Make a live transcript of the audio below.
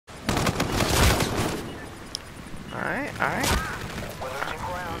alright.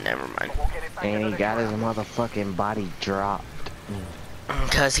 Never mind. And he got his motherfucking body dropped.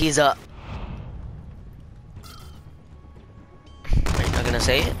 Cause he's up. Are you not gonna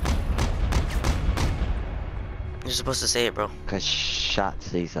say it? You're supposed to say it, bro. Cause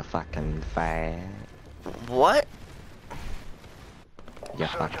Shotzi's a fucking fag. What? You're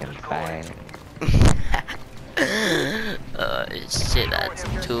fucking fag. Shit, that's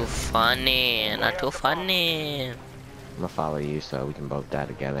too funny. Not too funny. I'm gonna follow you so we can both die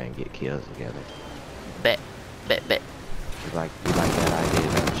together and get kills together. Bet. You like that idea,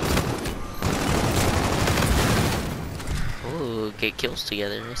 don't you? Ooh, get kills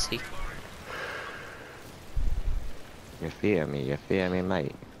together. Let's see. You feel me,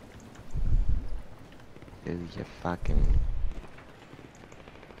 mate? Dude, you fucking...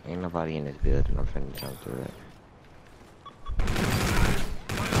 Ain't nobody in this building, I'm finna jump through it.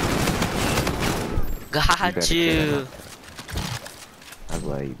 Got you. I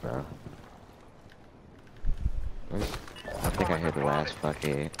love you, bro. I think I hit the last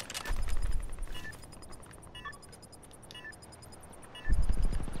fuckhead.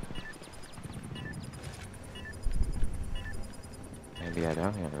 Maybe I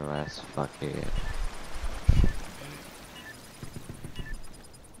don't hit the last fuckhead.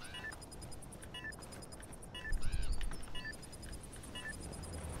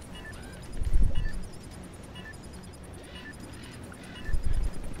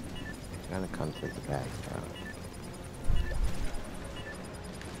 Gotta come to the back now.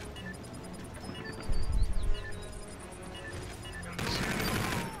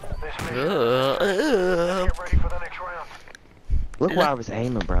 Look where I was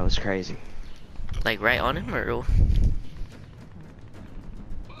aiming, bro. It's crazy. Like right on him, or?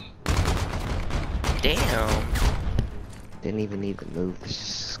 Damn. Didn't even need to move the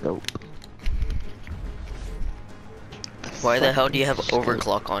scope. Why the hell do you have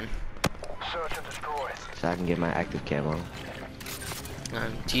overclock on? So I can get my active camo.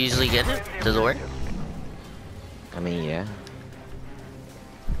 Do you usually get it? Does it work? I mean, yeah.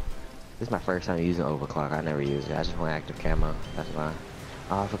 This is my first time using overclock. I never use it. I just want active camo. That's why.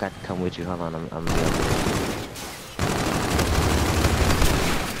 Oh, I forgot to come with you. Hold on, I'm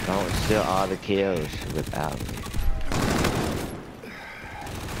don't steal all the kills without me.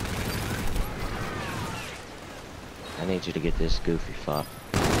 I need you to get this goofy fuck.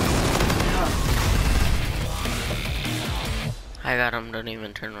 I got him. Don't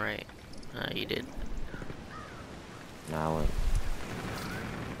even turn right. You did. No, I went.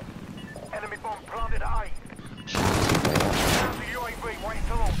 Enemy bomb planted at A. UAV waiting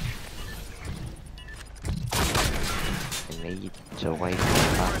to launch. I need to wake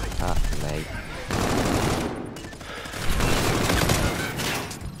up, mate.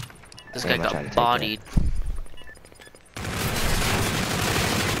 This guy got bodied.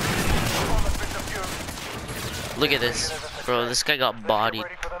 Look at this, bro. This guy got bodied. I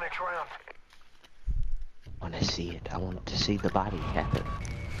want to see it. I want to see the body happen.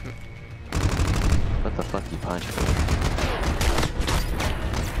 What the fuck you punched me?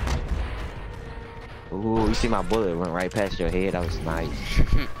 Ooh, you see my bullet went right past your head. That was nice.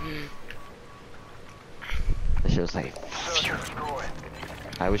 That shit was like.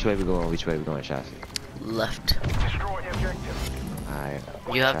 Alright, which way we going? Which way we going, Shotzi? Left. Alright.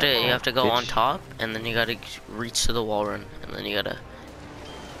 You have to go on top, and then you gotta reach to the wall run, and then you gotta.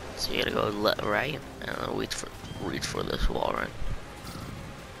 So you gotta go left, right, and then reach for this wall run.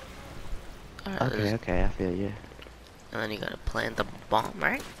 Right, okay, I feel you. And then you gotta plant the bomb,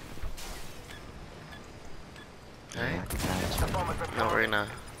 right? Alright. Now we're gonna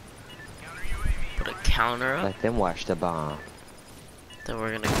put a counter up. Let them watch the bomb. Then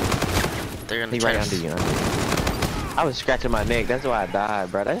they're gonna He try right to under you. I was scratching my neck. That's why I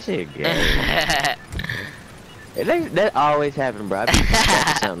died, bro. That shit gay. That always happen, bro. I be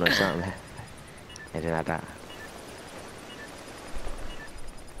scratching something or something, and then I die.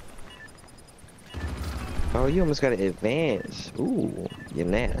 Oh, you almost got to advance. Ooh, you're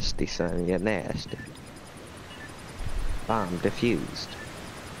nasty, son. You're nasty. Bomb defused.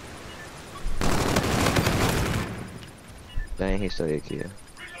 Dang, he still get killed.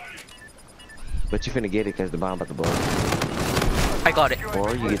 But you finna get it because the bomb about to blow. I got it.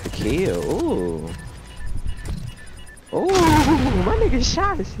 Or you get the kill. Ooh. Ooh, my nigga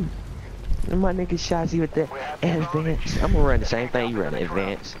Shotzi. My nigga Shotzi with that advance. I'm gonna run the same thing you run,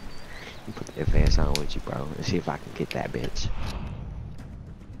 advance. You put the advance on with you, bro, and see if I can get that bitch.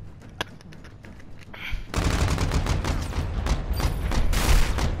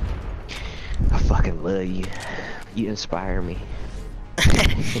 I fucking love you. You inspire me.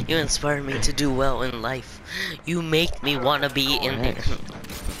 You inspire me to do well in life. You make me wanna be in there. Nice.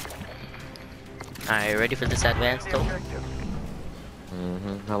 Alright, ready for this advance though?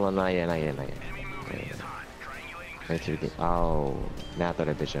 Hold on, not yet, not yet, not yet. Okay. Wait till we get. Oh, now I throw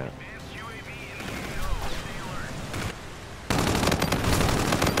that bitch up.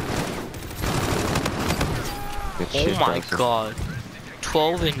 Good Oh shit, my Dawson. god.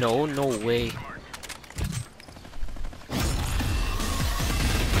 12 and 0? No way.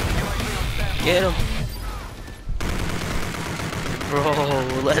 Get him.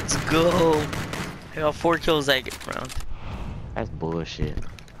 Bro, let's go. I got 4 kills that round. That's bullshit.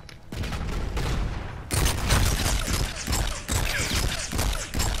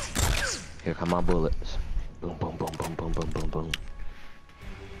 Here come my bullets. Boom, boom, boom, boom, boom, boom, boom, boom.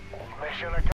 Mission accomplished.